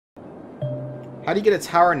How do you get a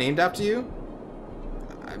tower named after you?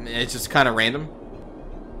 I mean, it's just kind of random.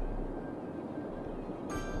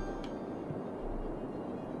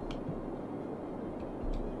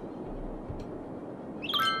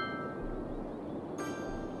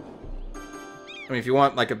 I mean, if you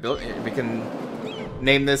want like a build, we can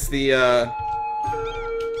name this the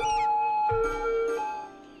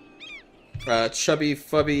Chubby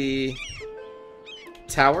Fubby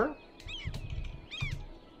Tower.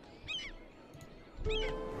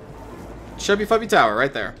 Chubby Fubby Tower,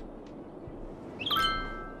 right there.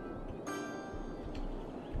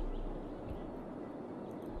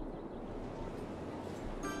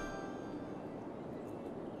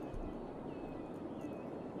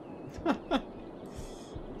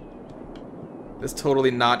 This totally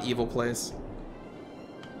not evil place.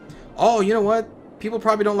 Oh, you know what? People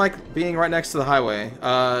probably don't like being right next to the highway.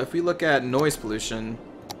 If we look at noise pollution,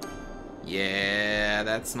 yeah,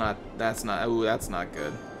 that's not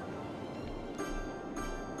good.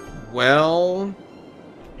 Well,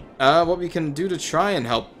 what we can do to try and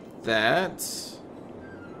help that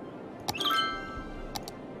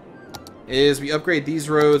is we upgrade these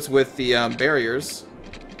roads with the barriers.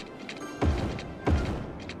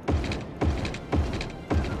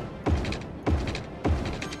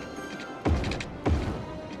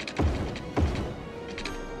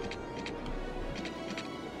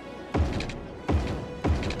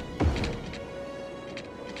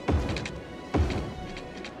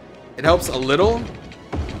 It helps a little.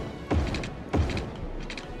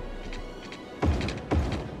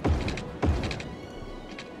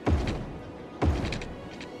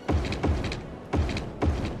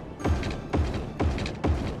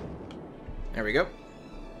 There we go.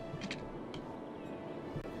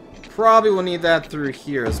 Probably will need that through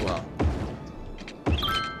here as well.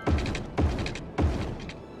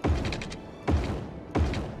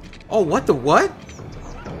 Oh, what the what?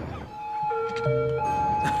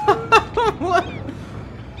 What?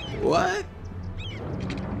 What?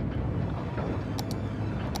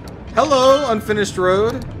 Hello, unfinished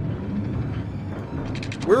road.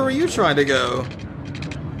 Where were you trying to go?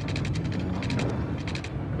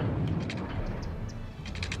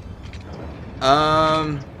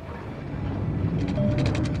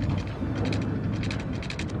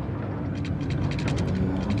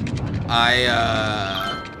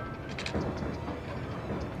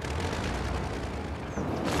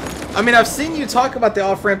 I mean, I've seen you talk about the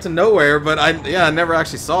off-ramp to nowhere, but I never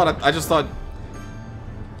actually saw it. I just thought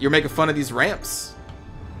you're making fun of these ramps.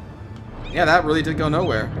 Yeah, that really did go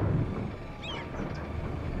nowhere.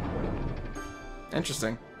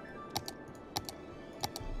 Interesting.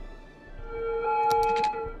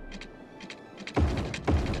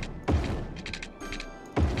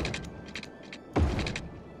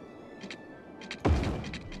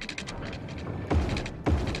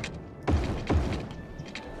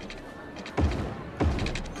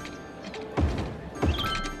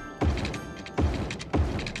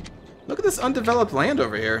 Look at this undeveloped land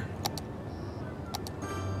over here.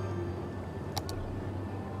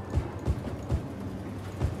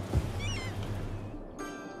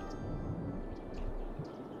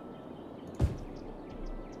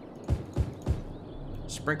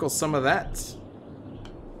 Sprinkle some of that.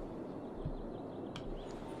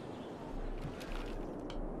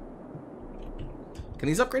 Can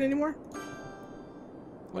these upgrade anymore?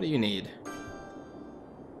 What do you need?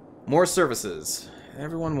 More services.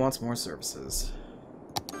 Everyone wants more services.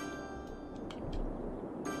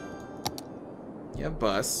 You have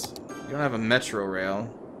bus. You don't have a metro rail.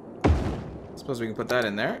 Suppose we can put that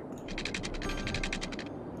in there.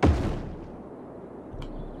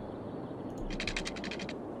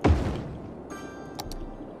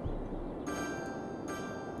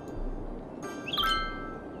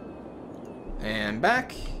 And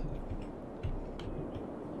back.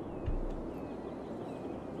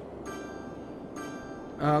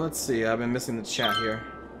 Let's see. I've been missing the chat here.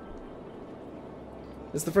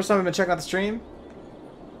 This is the first time I've been checking out the stream.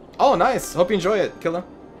 Oh, nice. Hope you enjoy it, Killer.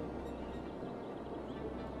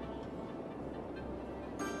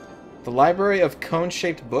 The library of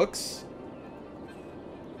cone-shaped books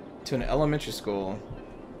to an elementary school.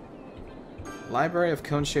 Library of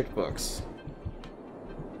cone-shaped books.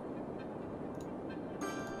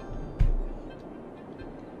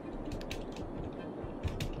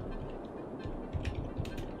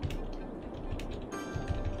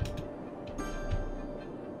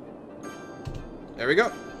 There we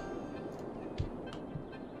go.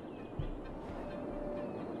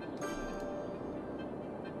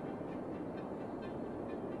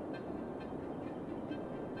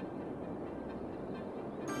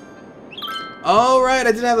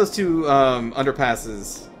 right, I did have those two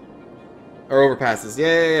underpasses. Or overpasses.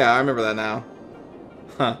 Yeah, I remember that now.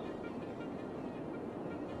 Huh.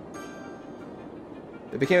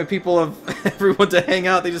 They became a people of everyone to hang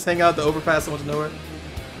out. They just hang out at the overpass and went to nowhere.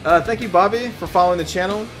 Thank you, Bobby, for following the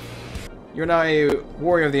channel. You're now a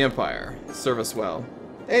warrior of the Empire. Serve us well.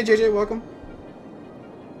 Hey, JJ, welcome.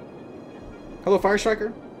 Hello, Fire Striker.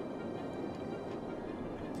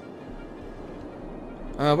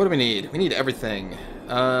 What do we need? We need everything.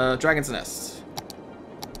 Dragon's Nest.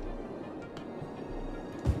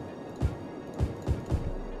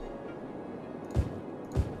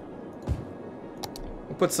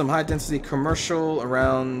 We'll put some high-density commercial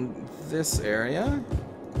around this area.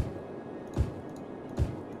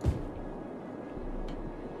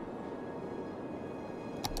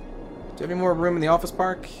 Do you have any more room in the office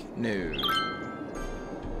park? No.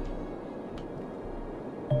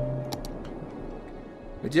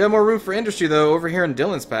 We do have more room for industry, though, over here in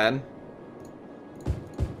Dylan's pad.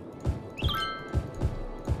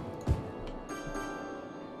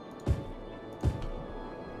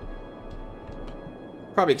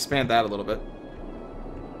 Probably expand that a little bit.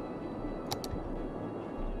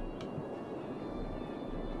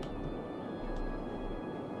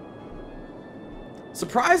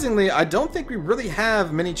 Surprisingly, I don't think we really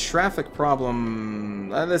have many traffic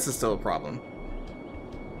problems. This is still a problem.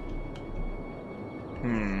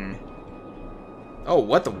 Oh,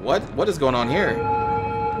 what the what? What is going on here?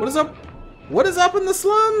 What is up? What is up in the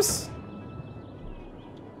slums?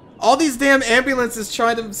 All these damn ambulances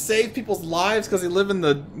trying to save people's lives because they live in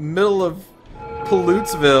the middle of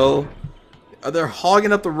Polutesville. They're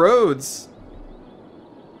hogging up the roads.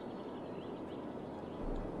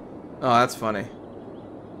 Oh, that's funny.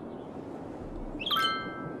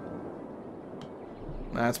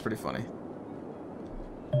 That's pretty funny.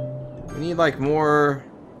 We need like more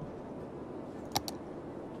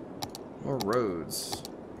roads.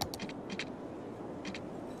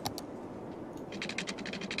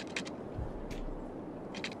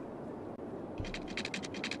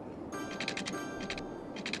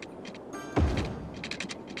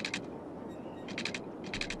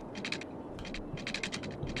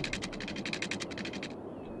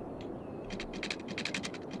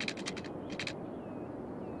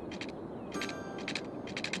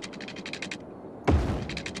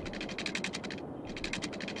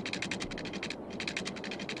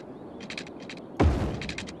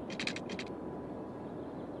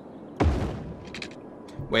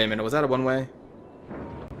 Wait a minute, was that a one-way?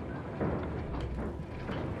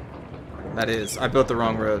 That is. I built the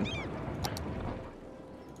wrong road.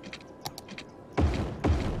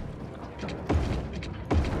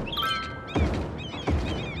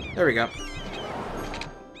 There we go.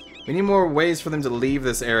 We need more ways for them to leave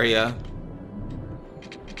this area.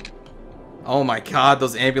 Oh my god,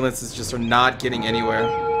 those ambulances just are not getting anywhere.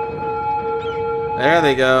 There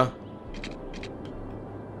they go.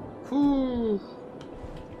 Whew.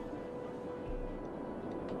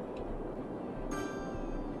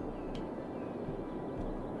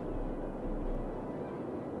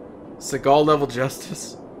 Seagal level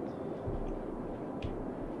justice.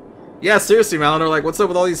 Yeah, seriously, Maliner, like, what's up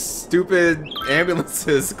with all these stupid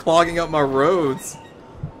ambulances clogging up my roads?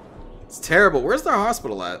 It's terrible. Where's their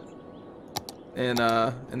hospital at? In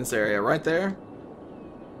this area, right there.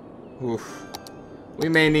 Oof. We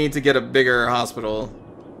may need to get a bigger hospital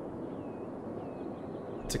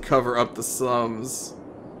to cover up the slums,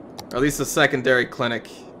 or at least a secondary clinic.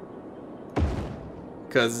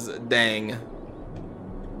 'Cause dang,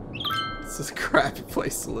 this is a crappy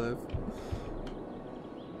place to live.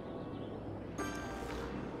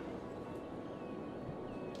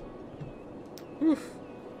 Oof.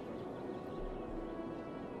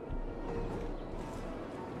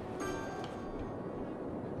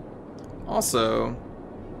 Also,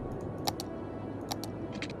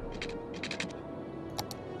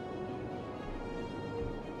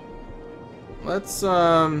 let's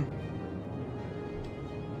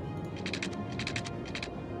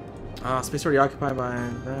space already occupied by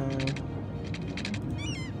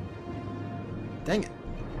dang it.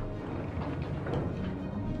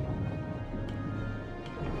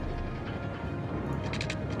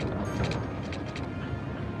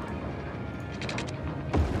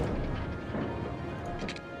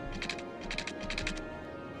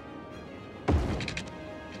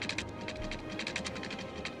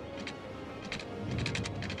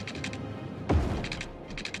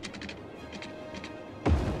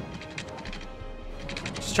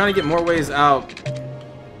 Just trying to get more ways out.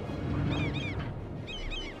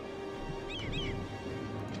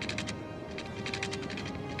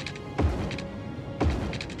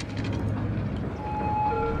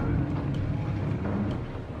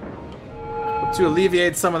 to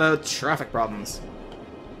alleviate some of the traffic problems.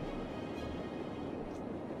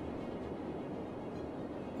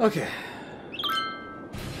 Okay.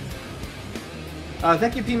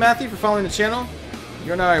 Thank you, P. Matthew, for following the channel.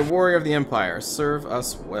 You're now a warrior of the Empire. Serve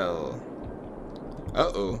us well.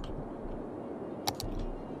 Uh-oh.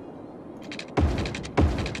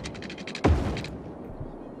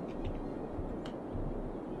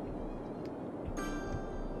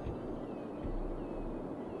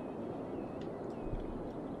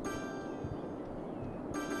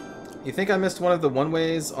 You think I missed one of the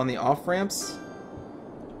one-ways on the off-ramps?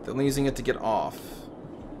 They're only using it to get off.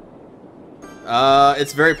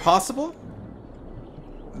 It's very possible.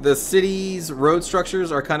 The city's road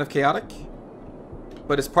structures are kind of chaotic,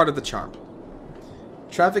 but it's part of the charm.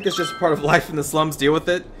 Traffic is just part of life in the slums. Deal with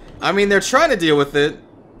it. I mean, they're trying to deal with it,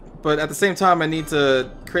 but at the same time, I need to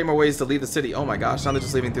create more ways to leave the city. Oh my gosh, now they're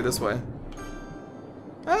just leaving through this way.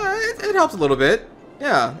 It helps a little bit.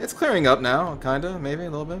 Yeah, it's clearing up now, kinda, maybe, a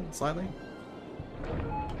little bit, slightly.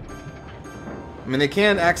 I mean, they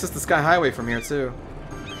can access the Sky Highway from here, too.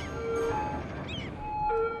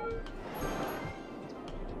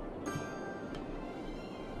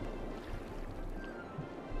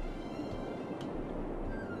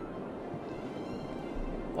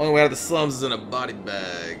 Only way out of the slums is in a body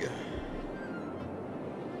bag.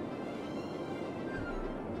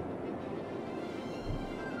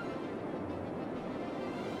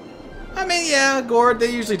 I mean, yeah, Gord, they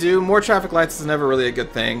usually do. More traffic lights is never really a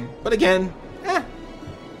good thing. But again, eh.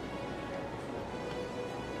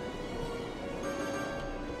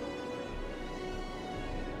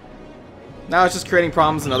 Now it's just creating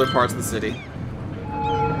problems in other parts of the city.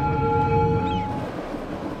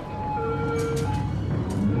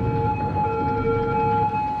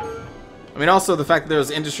 I mean, also the fact that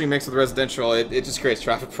there's industry mixed with residential, it just creates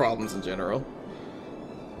traffic problems in general.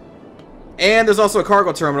 And there's also a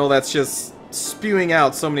cargo terminal that's just spewing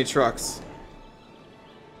out so many trucks.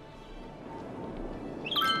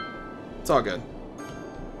 It's all good.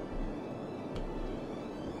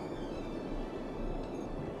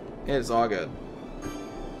 It is all good.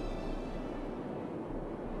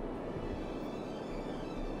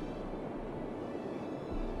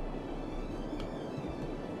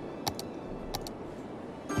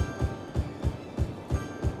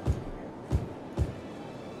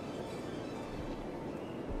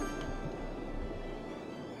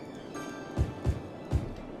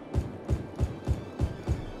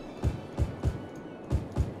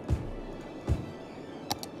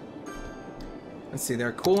 Let's see, there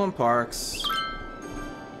are Coolum Parks.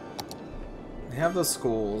 They have those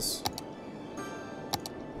schools.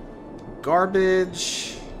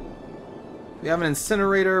 Garbage. We have an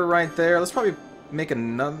incinerator right there. Let's probably make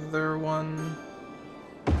another one.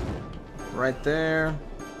 Right there.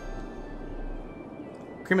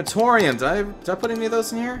 Crematorium. Did I put any of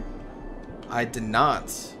those in here? I did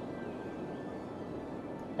not.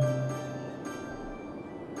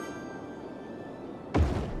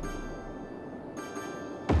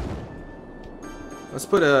 Let's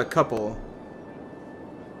put a couple.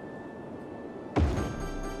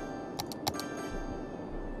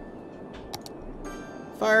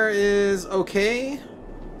 Fire is okay,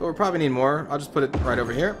 but we'll probably need more. I'll just put it right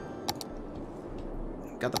over here.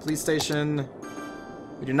 Got the police station.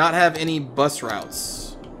 We do not have any bus routes.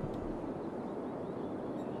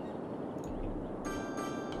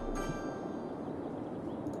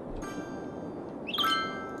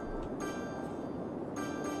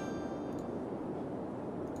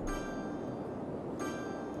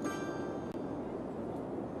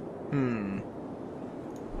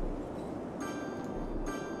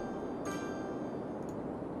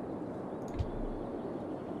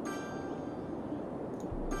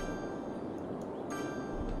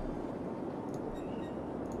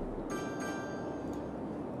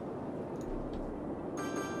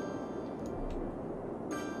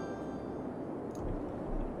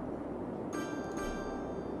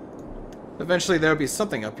 Eventually there'll be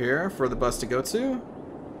something up here for the bus to go to.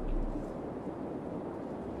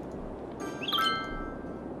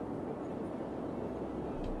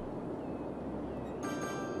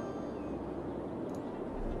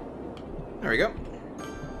 There we go.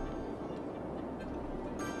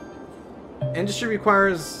 Industry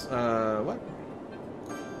requires, what?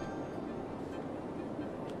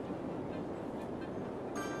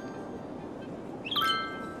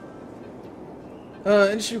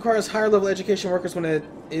 Industry requires higher level education workers when it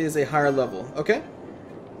is a higher level. Okay.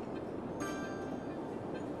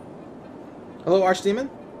 Hello, Archdemon.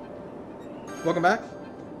 Welcome back.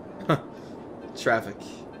 Traffic.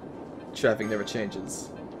 Traffic never changes.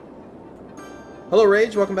 Hello,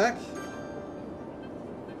 Rage. Welcome back.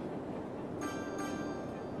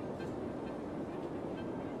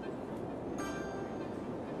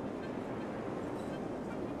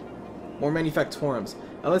 More manufactorums.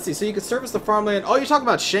 Let's see. So you can service the farmland. Oh, you're talking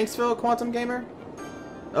about Shanksville, Quantum Gamer?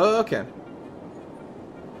 Oh, okay.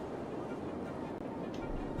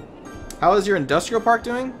 How is your industrial park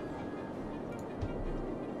doing?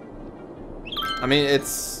 I mean,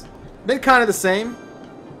 it's been kind of the same.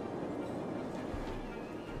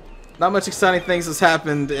 Not much exciting things has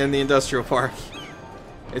happened in the industrial park.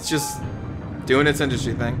 It's just doing its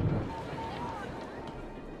industry thing.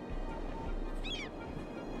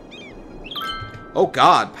 Oh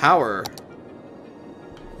god, power.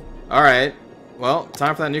 Alright. Well,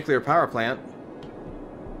 time for that nuclear power plant.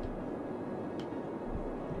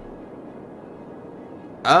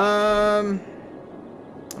 I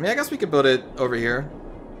mean, I guess we could build it over here.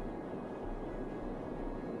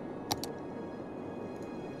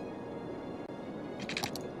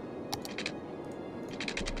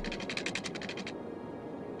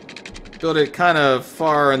 Build it kind of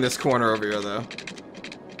far in this corner over here, though.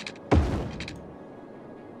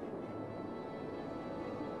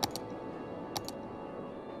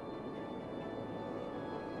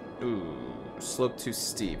 Ooh, slope too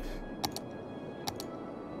steep.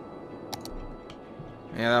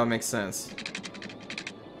 Yeah, that would make sense.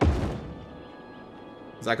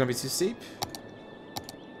 Is that gonna be too steep?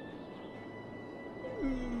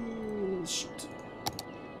 Ooh, shit.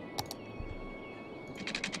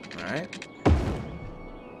 Alright.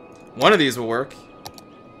 One of these will work.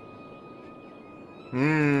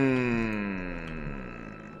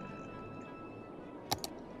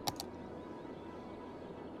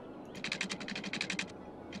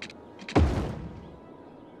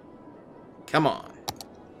 Come on.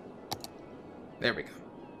 There we go.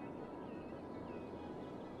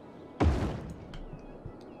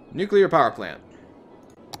 Nuclear power plant.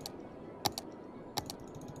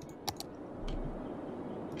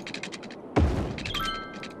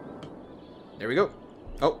 There we go.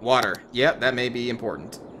 Oh, water. Yep, that may be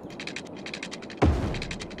important.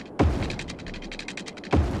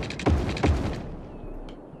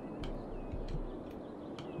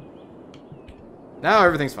 Now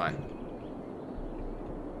everything's fine.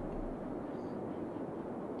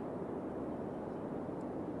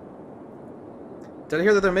 Did I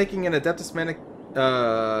hear that they're making an Adeptus Manic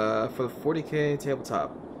for the 40k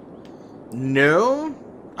tabletop? No.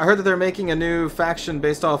 I heard that they're making a new faction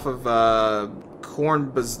based off of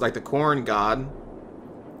corn, like the corn god.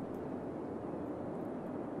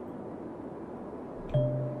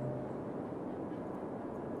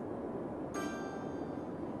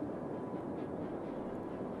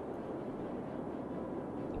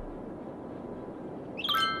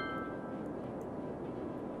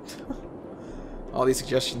 All these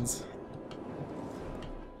suggestions.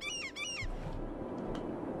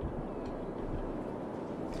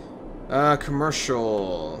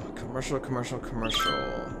 Commercial.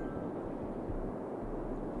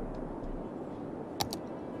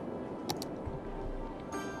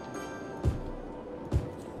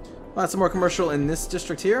 Lots more commercial in this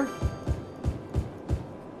district here.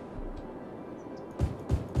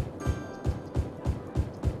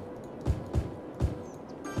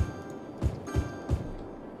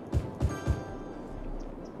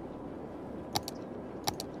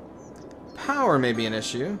 Power may be an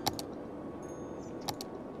issue.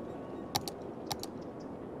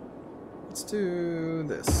 Let's do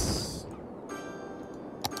this.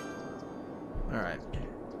 Alright.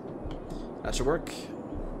 That should work.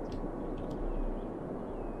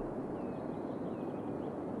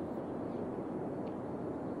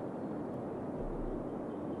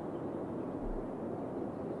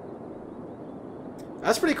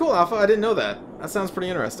 That's pretty cool, Alpha. I didn't know that. That sounds pretty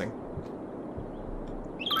interesting.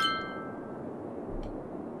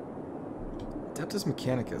 Adeptus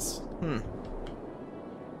Mechanicus.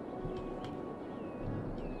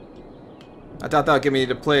 I thought that would get me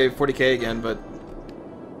to play 40k again, but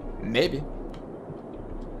maybe.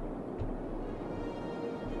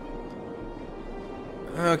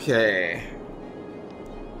 Okay.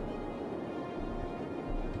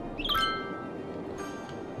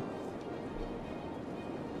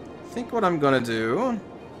 I think what I'm gonna do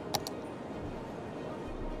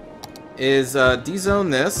is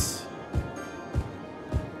dezone this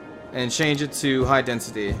and change it to high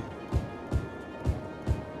density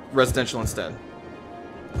residential instead.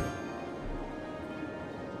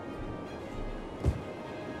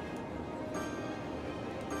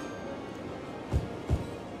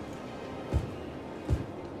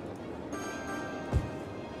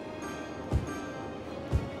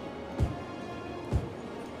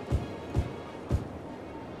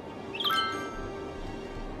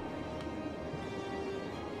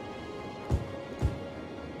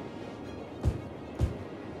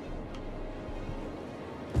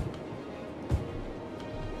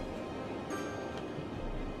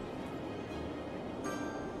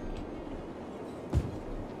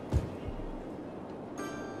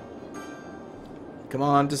 Come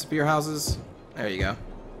on, disappear houses. There you go.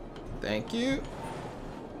 Thank you.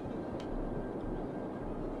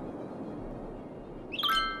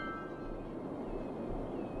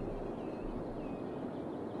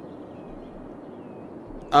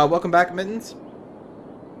 Welcome back, Mittens.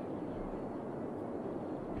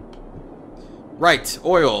 Right,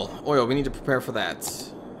 oil. Oil, we need to prepare for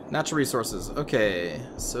that. Natural resources. Okay,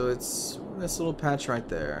 so it's this little patch right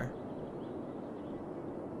there.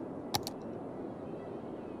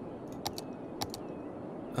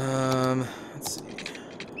 Let's see.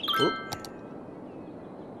 Oop.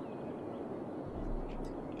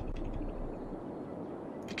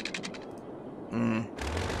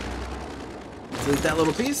 Delete that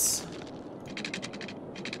little piece.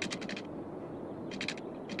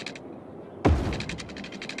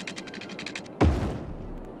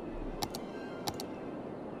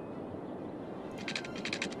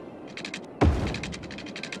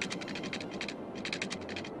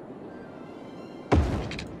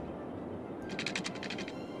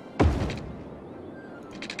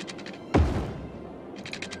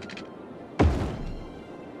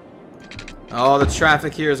 Oh, the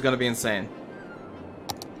traffic here is going to be insane.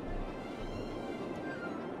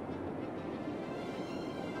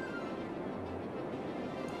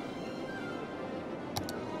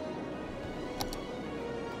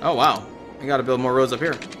 Oh, wow. We got to build more roads up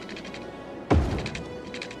here.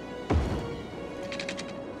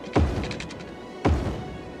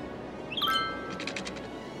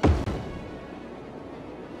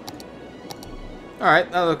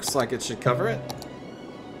 Alright, that looks like it should cover it.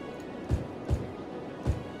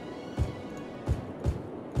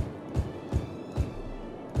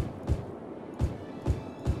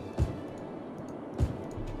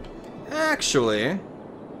 Actually,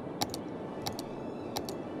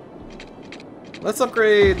 let's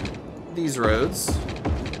upgrade these roads.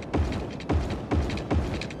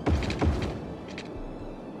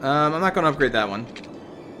 I'm not going to upgrade that one.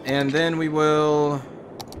 And then we will...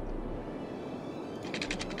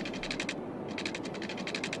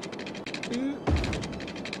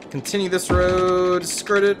 continue this road,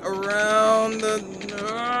 skirt it around the...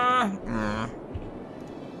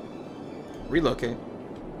 relocate.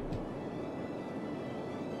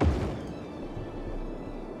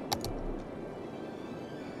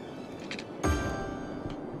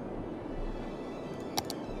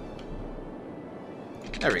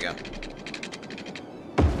 There we go.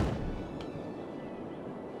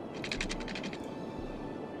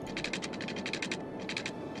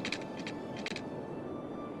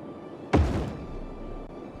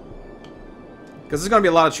 Because there's going to be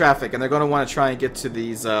a lot of traffic, and they're going to want to try and get to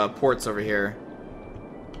these ports over here.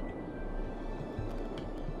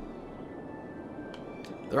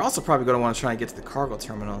 They're also probably going to want to try and get to the cargo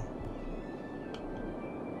terminal.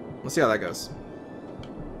 We'll see how that goes.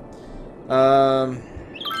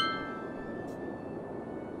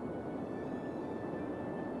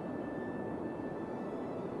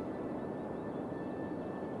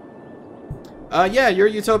 Yeah, your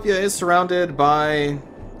utopia is surrounded by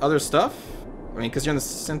other stuff. I mean, because you're in the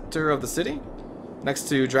center of the city, next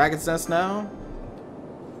to Dragon's Nest now.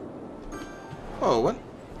 Oh, what?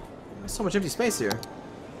 There's so much empty space here.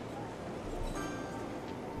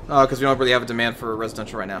 Oh, because we don't really have a demand for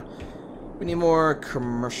residential right now. We need more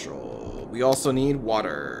commercial. We also need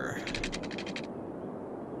water.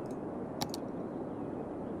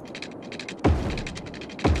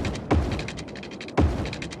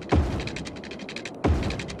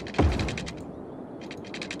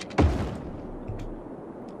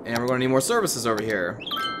 And we're going to need more services over here.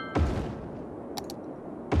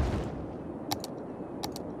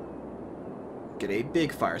 Get a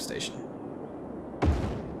big fire station.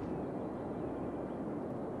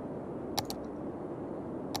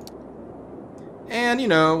 And, you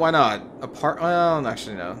know, why not? A park? Well,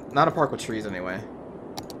 actually, no. Not a park with trees, anyway.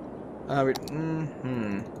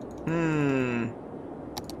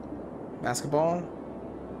 Basketball?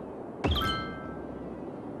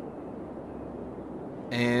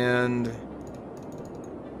 And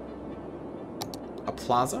a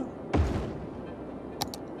plaza,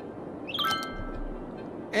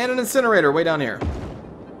 and an incinerator way down here.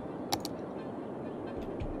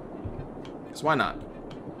 Because why not?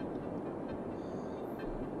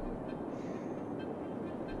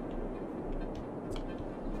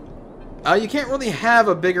 You can't really have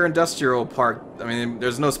a bigger industrial park. I mean,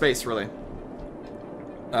 there's no space really.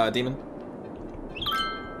 Demon.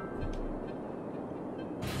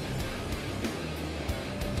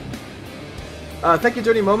 Thank you,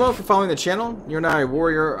 Dirty Momo, for following the channel. You're now a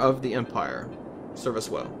warrior of the Empire. Serve us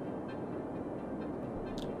well.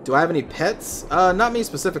 Do I have any pets? Not me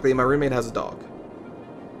specifically. My roommate has a dog.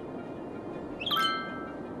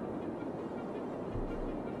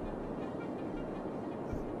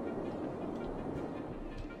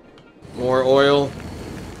 More oil.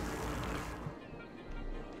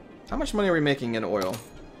 How much money are we making in oil?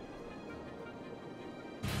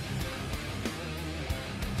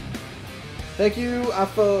 Thank you,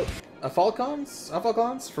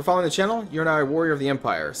 Afalcons, for following the channel. You're now a warrior of the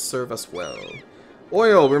Empire. Serve us well.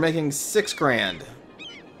 Oil, we're making 6 grand.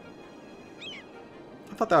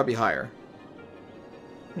 I thought that would be higher.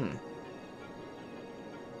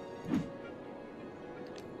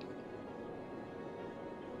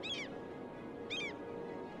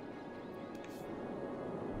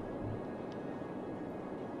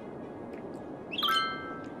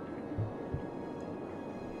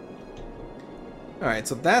 Alright,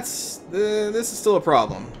 so that's... this is still a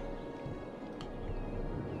problem.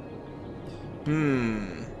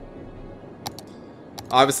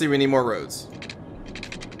 Obviously, we need more roads.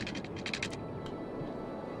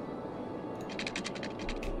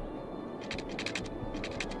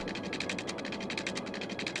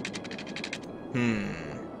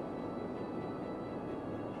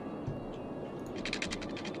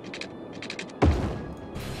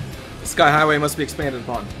 The Sky Highway must be expanded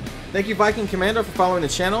upon. Thank you, Viking Commander, for following the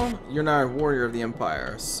channel. You're now a warrior of the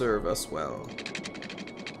Empire. Serve us well.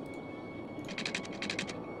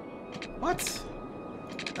 What?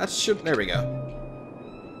 That should... there we go.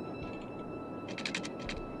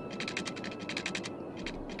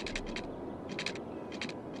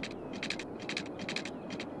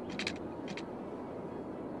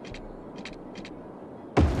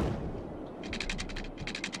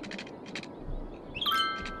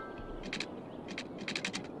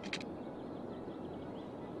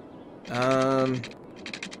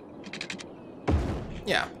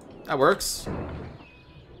 Yeah, that works.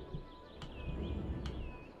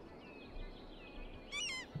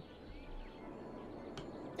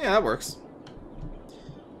 Yeah, that works.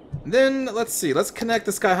 Then, let's see. Let's connect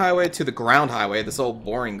the Sky Highway to the ground highway, this old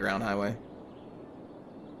boring ground highway.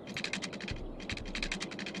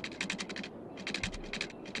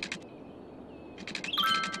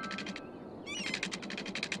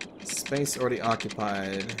 Space already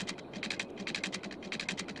occupied.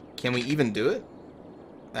 Can we even do it?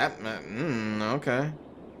 That, okay.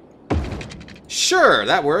 Sure,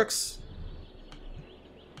 that works.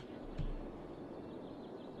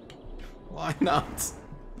 Why not?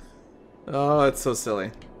 Oh, it's so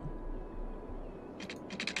silly.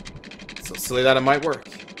 So silly that it might work.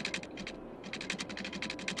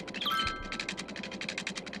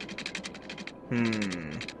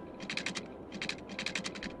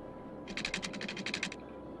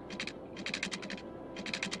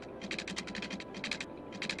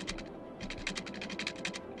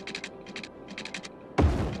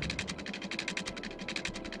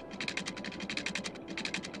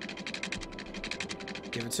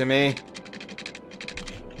 Give it to me.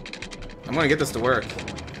 I'm gonna get this to work.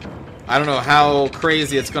 I don't know how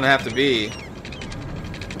crazy it's gonna have to be,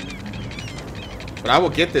 but I will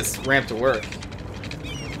get this ramp to work.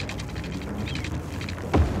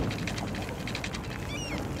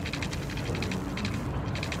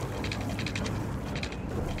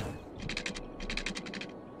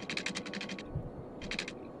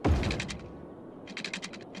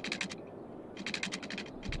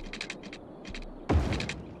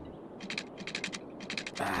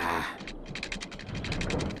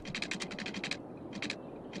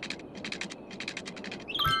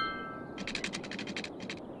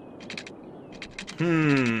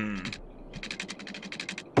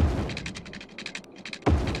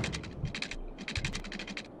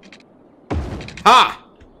 Ha!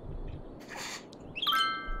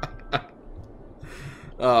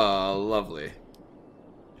 Oh, lovely.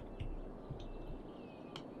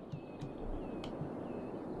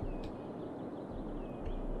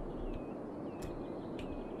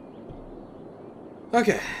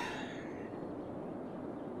 Okay.